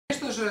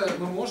Конечно же,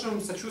 мы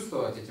можем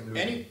сочувствовать этим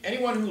людям.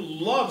 Anyone who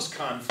loves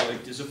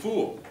conflict is a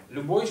fool.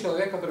 Любой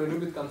человек, который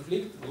любит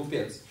конфликт,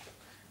 глупец.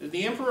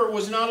 The emperor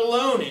was not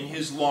alone in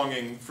his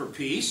longing for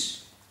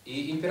peace.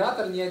 И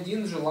император не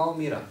один желал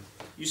мира.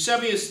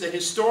 Eusebius, the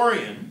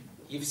historian,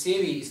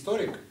 Евсевий,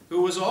 историк,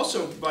 who was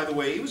also, by the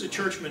way, he was a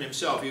churchman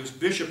himself. He was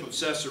bishop of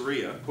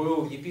Caesarea.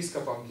 был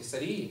епископом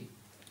Кесарии.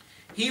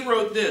 He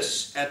wrote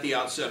this at the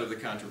outset of the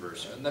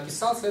controversy.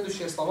 Написал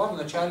следующие слова в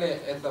начале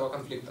этого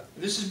конфликта.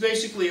 This is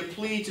basically a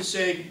plea to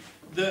say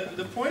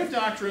the point of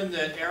doctrine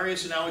that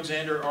Arius and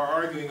Alexander are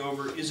arguing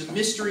over is a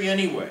mystery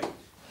anyway.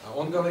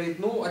 Он говорит,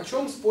 ну о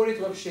чем спорить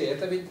вообще?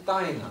 Это ведь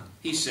тайна.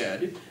 He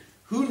said,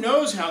 who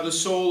knows how the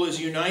soul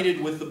is united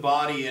with the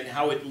body and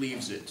how it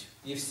leaves it?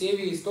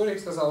 Евсевий, историк,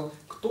 сказал,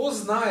 кто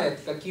знает,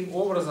 каким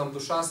образом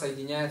душа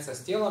соединяется с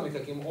телом и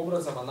каким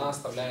образом она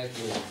оставляет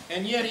его.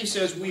 And yet he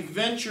says, we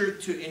venture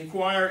to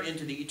inquire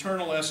into the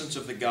eternal essence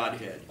of the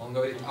Godhead. Он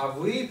говорит, а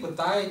вы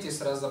пытаетесь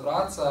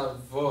разобраться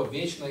в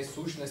вечной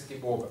сущности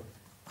Бога.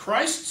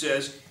 Christ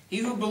says, he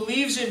who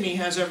believes in me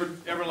has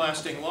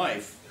everlasting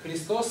life.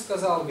 Христос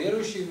сказал,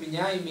 верующий в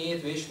меня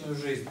имеет вечную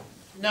жизнь.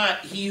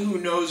 Not he who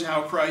knows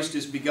how Christ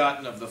is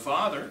begotten of the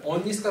Father.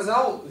 Он не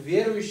сказал,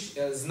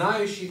 верующий,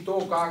 знающий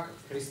то, как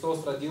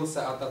Христос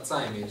родился от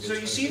Отца имеет So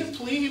you вечную see the жизнь.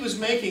 plea he was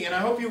making, and I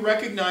hope you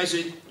recognize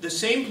it, the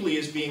same plea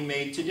is being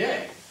made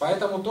today.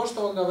 Поэтому то,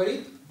 что он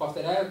говорит,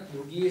 повторяют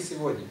другие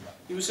сегодня.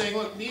 He was saying,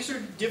 look, these are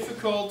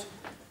difficult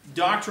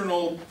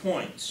doctrinal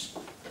points.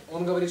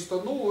 Он говорит,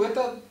 что ну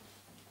это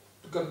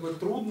как бы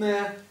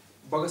трудные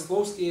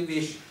богословские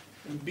вещи.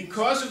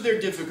 Because of their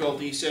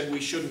difficulty, he said we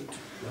shouldn't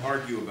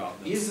argue about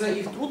them. Из-за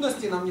их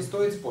трудностей нам не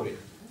стоит спорить.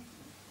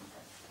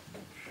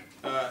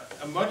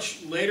 A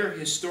much later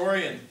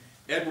historian,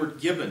 Edward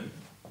Gibbon,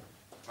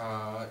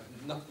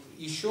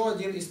 Еще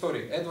один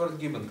историк, Эдвард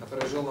Гиббон,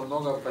 который жил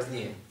намного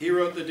позднее. he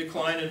wrote The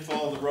Decline and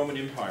Fall of the Roman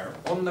Empire.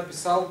 Он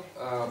написал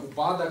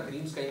 «Упадок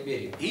Римской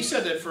империи». He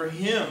said that for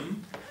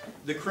him,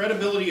 the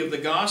credibility of the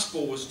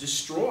gospel was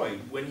destroyed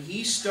when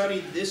he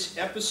studied this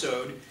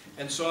episode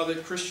and saw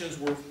that Christians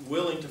were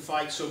willing to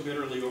fight so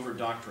bitterly over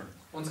doctrine.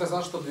 Он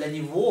сказал, что для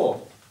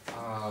него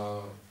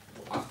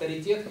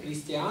авторитет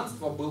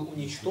христианства был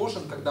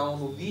уничтожен, когда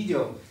он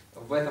увидел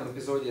в этом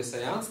эпизоде с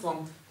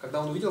арианством, когда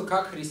он увидел,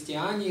 как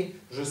христиане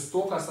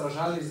жестоко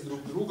сражались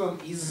друг с другом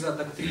из-за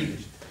доктрины.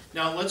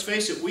 Now, let's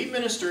face it, we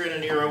minister in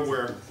an era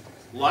where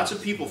lots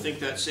of people think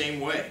that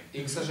same way.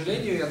 И, к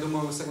сожалению, я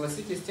думаю, вы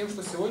согласитесь с тем,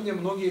 что сегодня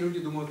многие люди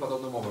думают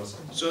подобным образом.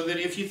 So that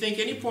if you think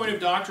any point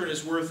of doctrine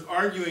is worth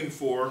arguing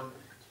for,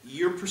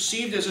 you're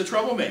perceived as a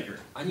troublemaker.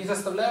 Они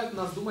заставляют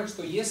нас думать,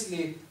 что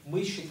если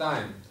мы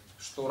считаем,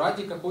 что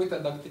ради какой-то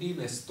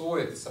доктрины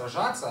стоит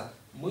сражаться,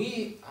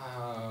 мы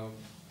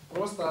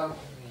просто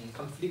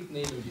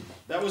конфликтные люди.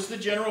 That was the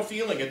general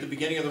feeling at the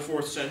beginning of the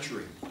 4th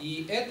century.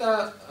 И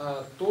это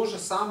то же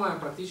самое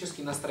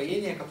практически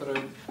настроение,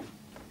 которое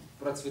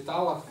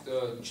процветало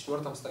в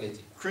IV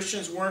столетии.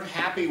 Christians weren't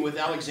happy with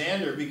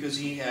Alexander because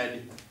he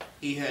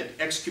had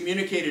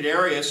excommunicated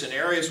Arius, and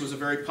Arius was a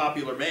very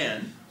popular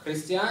man.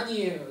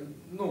 Христиане,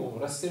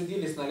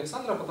 рассердились на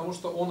Александра, потому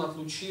что он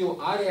отлучил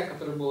Ария,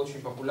 который был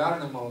очень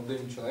популярным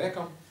молодым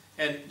человеком.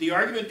 And the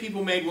argument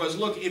people made was,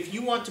 look, if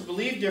you want to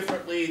believe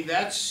differently,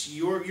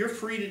 you're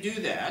free to do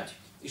that.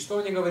 И что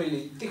они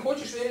говорили? Ты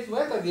хочешь верить в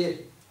это,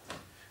 верь.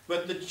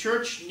 But the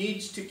church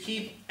needs to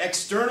keep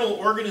external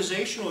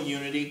organizational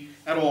unity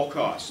at all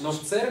costs. Но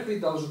в церкви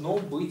должно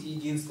быть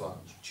единство,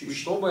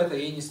 что бы это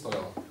ей ни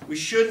стоило. We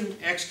shouldn't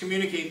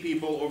excommunicate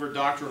people over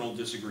doctrinal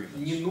disagreements.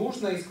 Не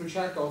нужно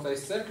исключать кого-то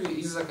из церкви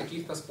из-за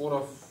каких-то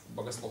споров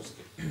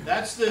богословских.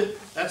 That's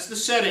the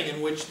setting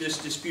in which this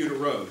dispute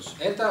arose.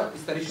 Это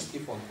исторический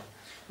фон.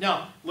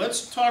 Now,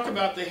 let's talk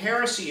about the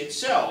heresy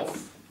itself.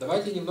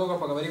 Давайте немного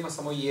поговорим о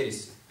самой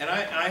ереси. And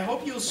I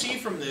hope you'll see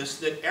from this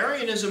that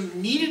Arianism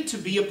needed to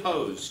be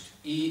opposed.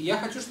 И я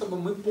хочу, чтобы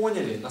мы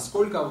поняли,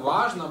 насколько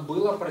важно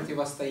было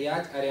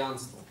противостоять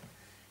арианству.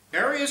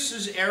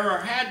 Arius'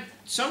 error had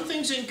some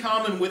things in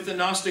common with the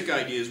Gnostic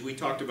ideas we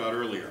talked about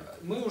earlier.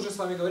 Мы уже с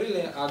вами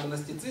говорили о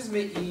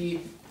гностицизме,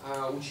 и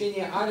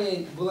учение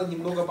Ария было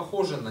немного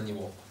похоже на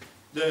него.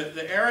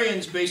 The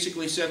Arians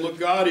basically said, look,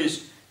 God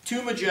is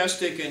too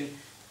majestic and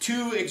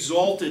too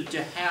exalted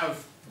to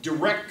have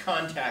direct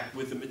contact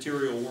with the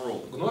material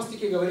world.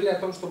 Гностики говорили о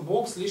том, что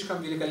Бог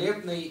слишком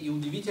великолепный и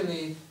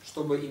удивительный,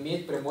 чтобы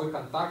иметь прямой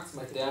контакт с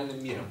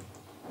материальным миром.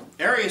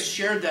 Arius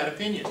shared that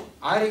opinion.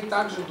 Арий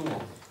также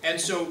думал. And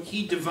so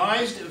he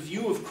devised a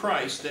view of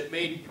Christ that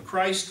made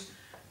Christ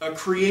a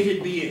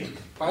created being.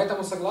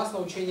 Поэтому, согласно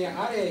учению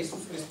Ария, Иисус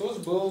Христос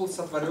был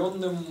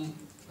сотворенным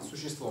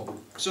существом.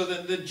 So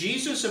that the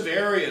Jesus of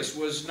Arius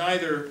was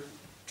neither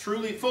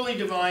fully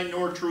divine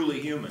nor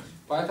truly human.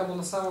 Поэтому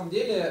на самом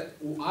деле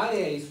у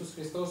Ария Иисус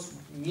Христос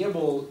не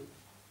был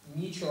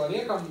ни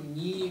человеком,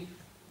 ни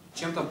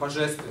чем-то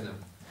божественным.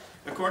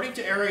 According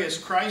to Arius,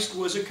 Christ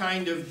was a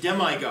kind of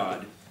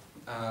demigod.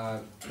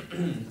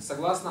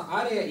 Согласно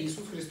Ария,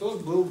 Иисус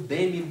Христос был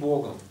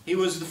демибогом. He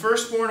was the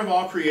firstborn of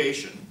all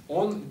creation.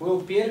 Он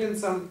был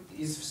первенцем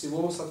из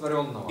всего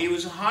сотворенного. He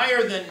was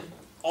higher than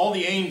all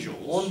the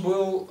Он angels.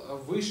 был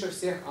выше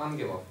всех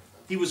ангелов.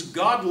 He was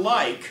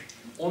godlike,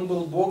 Он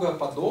был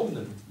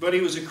богоподобным, but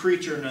he was a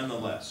creature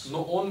nonetheless.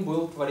 но он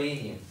был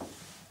творением.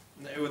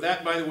 With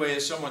that, by the way,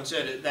 as someone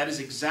said, that is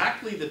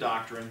exactly the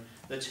doctrine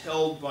that's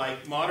held by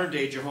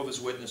modern-day Jehovah's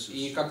И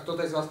Witnesses. как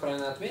кто-то из вас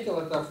правильно отметил,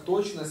 это в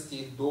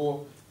точности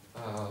до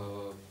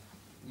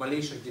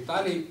малейших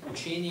деталей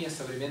учения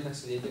современных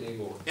свидетелей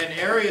Иеговы. And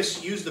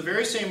Arius used the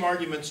very same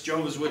arguments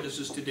Jehovah's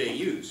Witnesses today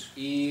use.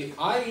 И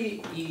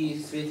Арий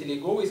и свидетели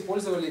Иеговы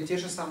использовали те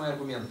же самые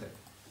аргументы.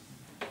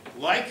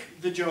 Like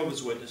the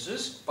Jehovah's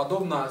Witnesses,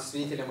 Подобно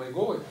свидетелям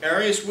Иеговы,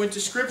 Arius went to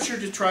Scripture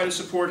to try to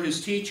support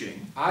his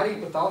teaching. Арий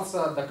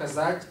пытался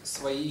доказать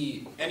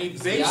свои And he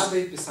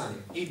взгляды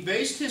Писания.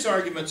 based his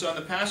arguments on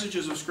the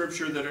passages of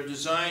Scripture that are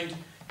designed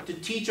to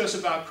teach us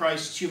about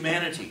Christ's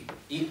humanity.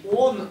 И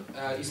он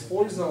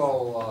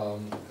использовал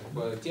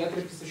те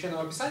отрывки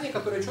Священного Писания,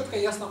 которые четко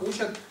и ясно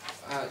учат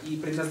и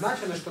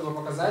предназначены, чтобы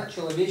показать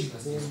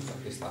человечность Иисуса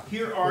Христа.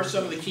 Here are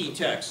some of the key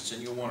texts,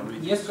 and you'll want to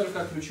read them.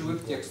 Несколько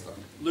ключевых текстов.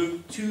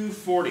 Luke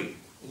 2:40.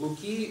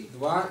 Луки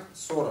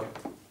 2:40.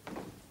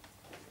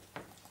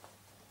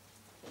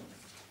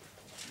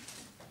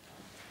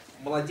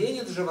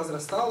 Младенец же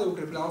возрастал и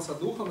укреплялся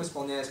духом,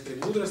 исполняясь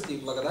премудрости, и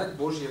благодать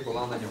Божья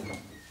была на нем.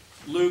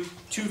 Luke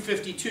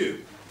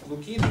 2:52.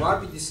 Луки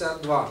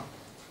 2:52.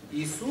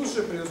 Иисус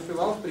же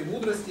преуспевал в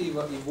премудрости и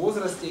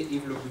возрасте, и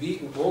в любви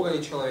у Бога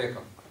и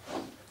человека.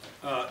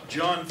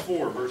 John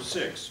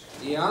 4:6.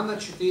 Иоанна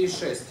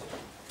 4:6.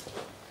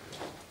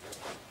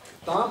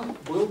 Там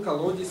был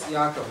колодец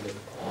Яковлев.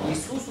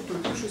 Иисус,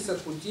 утрудившись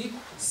от пути,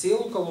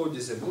 сел у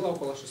колодезя. Было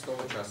около 6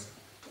 часа.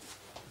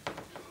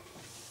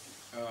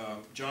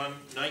 John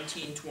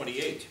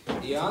 19:28.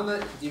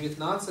 Иоанна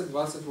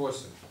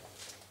 19:28.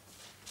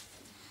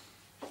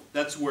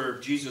 That's where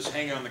Jesus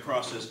hanging on the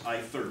cross says,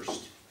 "I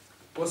thirst."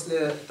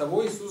 После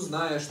того Иисус,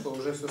 зная, что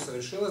уже все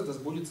совершилось, да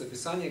сбудется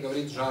Писание,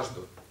 говорит: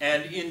 жажду.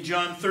 And in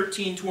John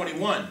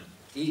 13:21.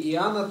 И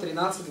Иоанна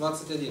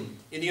 13:21.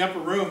 In the upper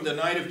room, the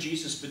night of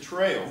Jesus'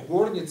 betrayal. В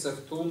горнице,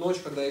 в ту ночь,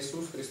 когда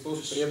Иисус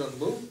Христос предан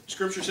был,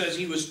 Scripture says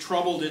he was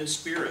troubled in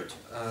spirit.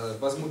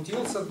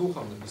 возмутился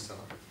духом, написано.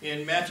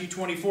 In Matthew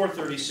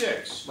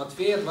 24:36.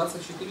 Матфея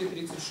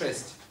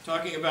 24:36.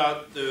 Talking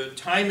about the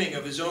timing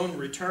of his own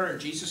return,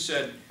 Jesus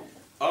said,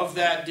 "Of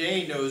that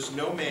day knows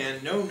no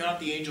man, no,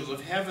 not the angels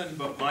of heaven,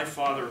 but my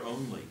Father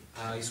only."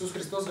 Иисус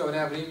Христос,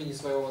 говоря о времени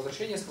своего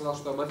возвращения, сказал,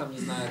 что об этом не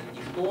знает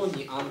никто,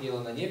 ни ангелы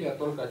на небе, а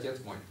только Отец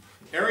мой.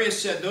 Arius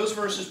said those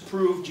verses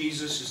prove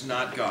Jesus is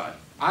not God.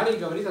 Арий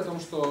говорит о том,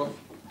 что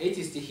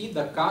эти стихи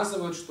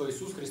доказывают, что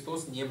Иисус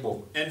Христос не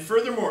Бог. And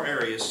furthermore,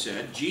 Arius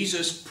said,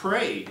 Jesus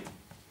prayed.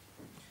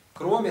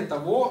 Кроме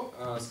того,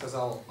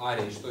 сказал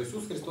Арий, что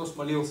Иисус Христос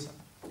молился.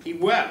 He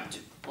wept.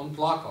 Он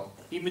плакал.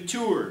 He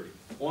matured.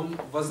 Он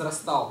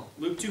возрастал.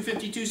 Luke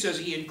 2:52 says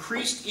he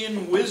increased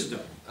in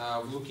wisdom.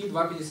 В Луки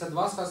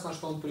 2:52 сказано,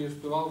 что он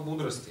преуспевал в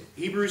мудрости.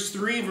 Hebrews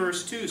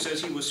 3:2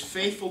 says he was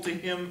faithful to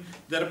him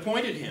that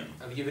appointed him.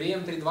 В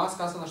Евреям 3:2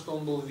 сказано, что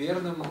он был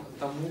верным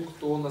тому,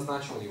 кто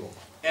назначил его.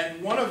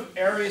 And one of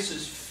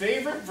Arius's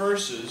favorite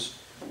verses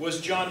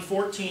was John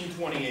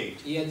 14:28.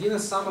 И один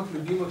из самых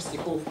любимых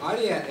стихов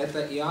Ария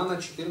это Иоанна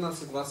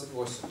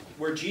 14:28.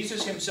 Where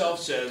Jesus himself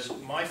says,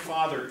 "My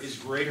Father is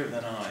greater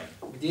than I."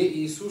 Где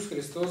Иисус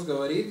Христос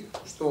говорит,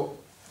 что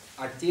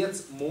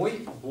Отец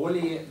мой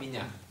более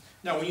меня.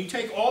 Now, when you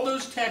take all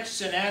those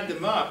texts and add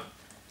them up,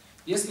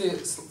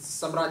 Если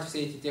собрать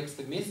все эти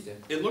тексты вместе,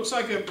 it looks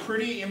like a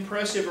pretty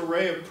impressive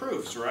array of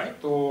proofs, right?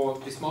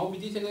 то весьма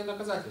убедительные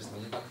доказательства,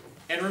 не так ли?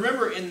 And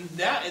remember,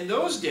 in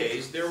those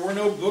days, there were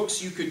no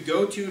books you could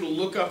go to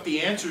look up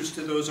the answers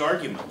to those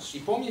arguments. И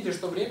помните,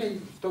 что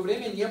в то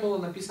время не было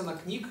написано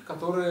книг,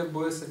 которые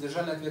бы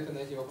содержали ответы на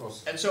эти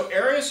вопросы. And so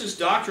Arius's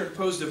doctrine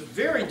posed a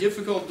very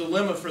difficult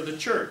dilemma for the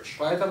church.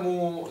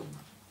 Поэтому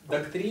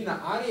доктрина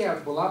Ария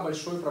была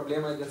большой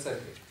проблемой для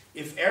церкви.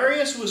 If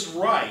Arius was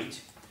right,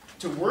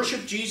 to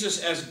worship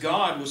Jesus as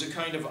God was a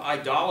kind of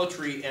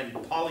idolatry and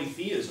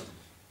polytheism.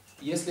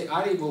 Если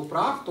Арий был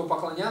прав, то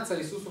поклоняться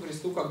Иисусу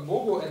Христу как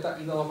Богу – это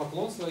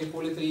идолопоклонство и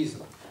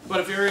политеизм.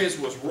 But if Arius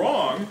was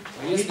wrong,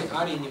 Но если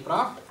Арий не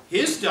прав,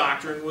 his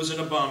doctrine was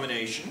an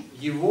abomination.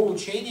 его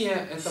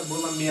учение – это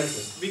было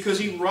мерзость. Because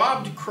he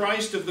robbed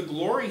Christ of the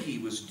glory he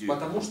was due.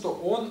 Потому что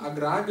он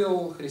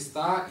ограбил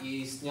Христа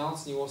и снял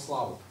с него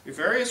славу. If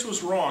Arius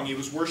was wrong, he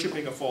was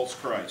worshiping a false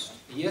Christ.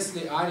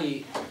 Если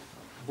Арий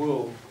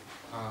был,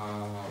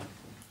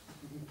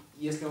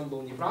 если он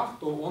был неправ,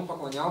 то он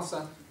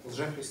поклонялся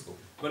лжехристу.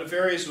 But if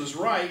Arius was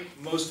right,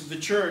 most of the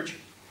church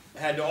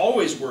had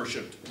always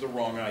worshipped the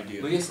wrong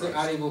idea. Но если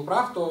Арий был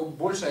прав, то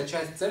большая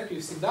часть церкви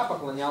всегда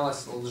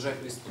поклонялась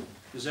лжехристу.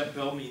 Does that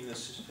bell mean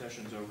this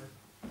session's over?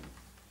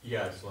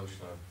 Yeah, it's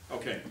lunchtime.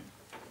 Okay.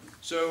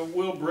 So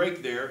we'll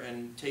break there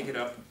and take it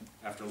up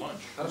after lunch.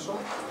 Хорошо?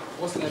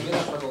 После обеда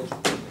продолжим.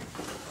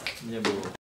 Не было.